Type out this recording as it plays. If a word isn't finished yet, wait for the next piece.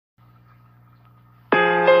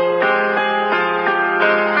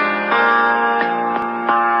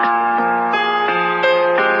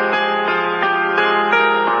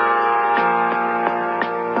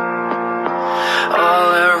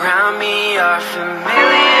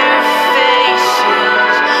familiar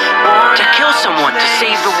faces. To kill someone to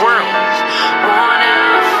save the world. Worn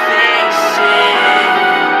out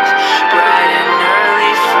faces. Bright and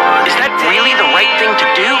early for Is that really the right thing to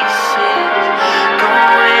do?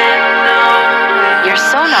 Going nowhere. You're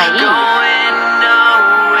so naive. Going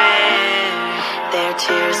nowhere. Their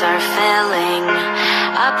tears are filling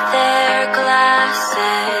up their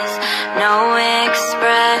glasses. No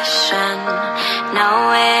expression,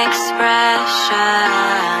 no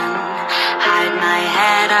expression. Hide my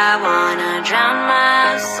head, I wanna drown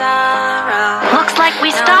my sorrow. Looks like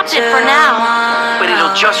we stopped it for now. But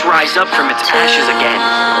it'll just rise up from its ashes again.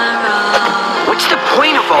 What's the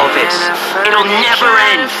point of all this? It'll never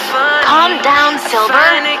end. Calm down, Silver.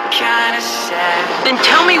 Then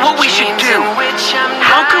tell me what we should do.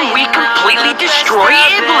 How can we completely destroy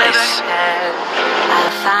Iblis? I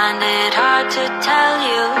find it hard to tell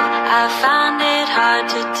you, I find it hard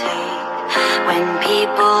to take. When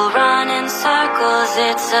people run in circles,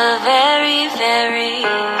 it's a very, very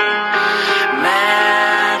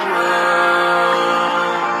mad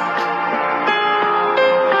world.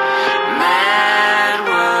 Mad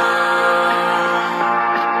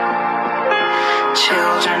world.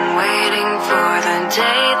 Children waiting for the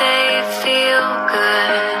day they feel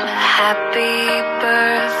good. Happy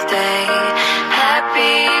birthday.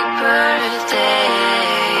 Happy birthday.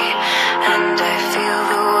 And I feel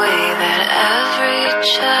the way that every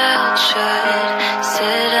child should.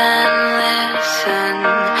 Sit and listen.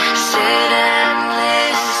 Sit and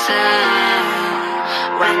listen.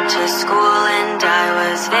 Went to school and I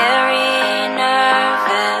was very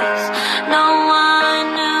nervous. No one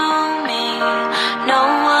knew me. No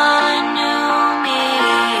one knew me.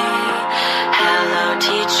 Hello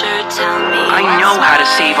teacher, tell me. I know how to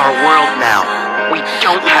save our world now. We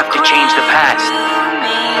don't have to change the past.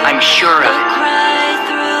 I'm sure of it.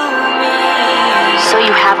 So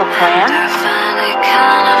you have a plan? I find it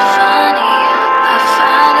kinda